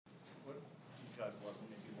guys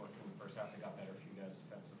maybe worked in the first half that got better for you guys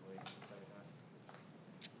defensively in the second half?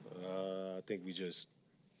 I think we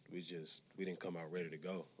didn't come out ready to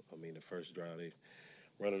go. I mean, the first drive, they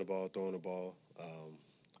running the ball, throwing the ball.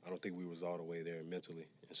 I don't think we was all the way there mentally,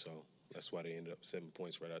 and so that's why they ended up 7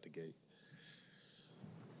 points right out the gate.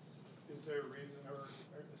 Is there a reason, or I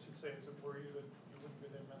should say, is it worry that you wouldn't be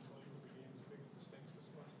there mentally with the game as big as the Stinks this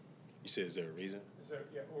was? You said, is there a reason? Is there,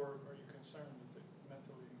 yeah, or are you concerned that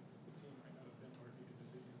mentally the team might not have been where it needed to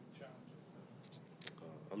be and challenges?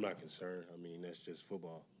 I'm not concerned. I mean, that's just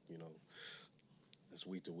football, you know. It's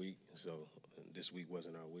week to week, so this week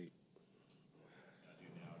wasn't our week. What do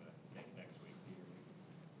now to take next week?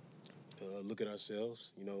 Look at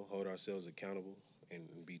ourselves, you know, hold ourselves accountable and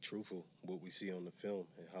be truthful what we see on the film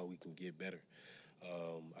and how we can get better.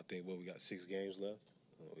 I think we got 6 games left.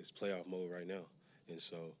 It's playoff mode right now. And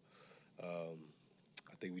so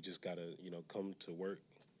I think we just got to, you know, come to work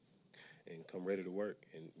and come ready to work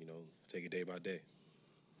and, you know, take it day by day.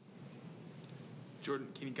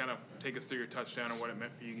 Jordyn, can you kind of take us through your touchdown and what it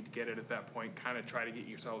meant for you to get it at that point, kind of try to get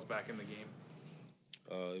yourselves back in the game?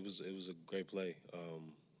 It was a great play.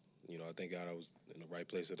 You know, I think I was in the right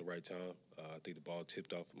place at the right time. I think the ball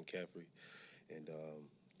tipped off McCaffrey, and,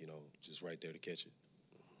 you know, just right there to catch it.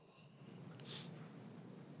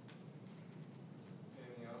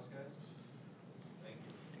 Anything else, guys?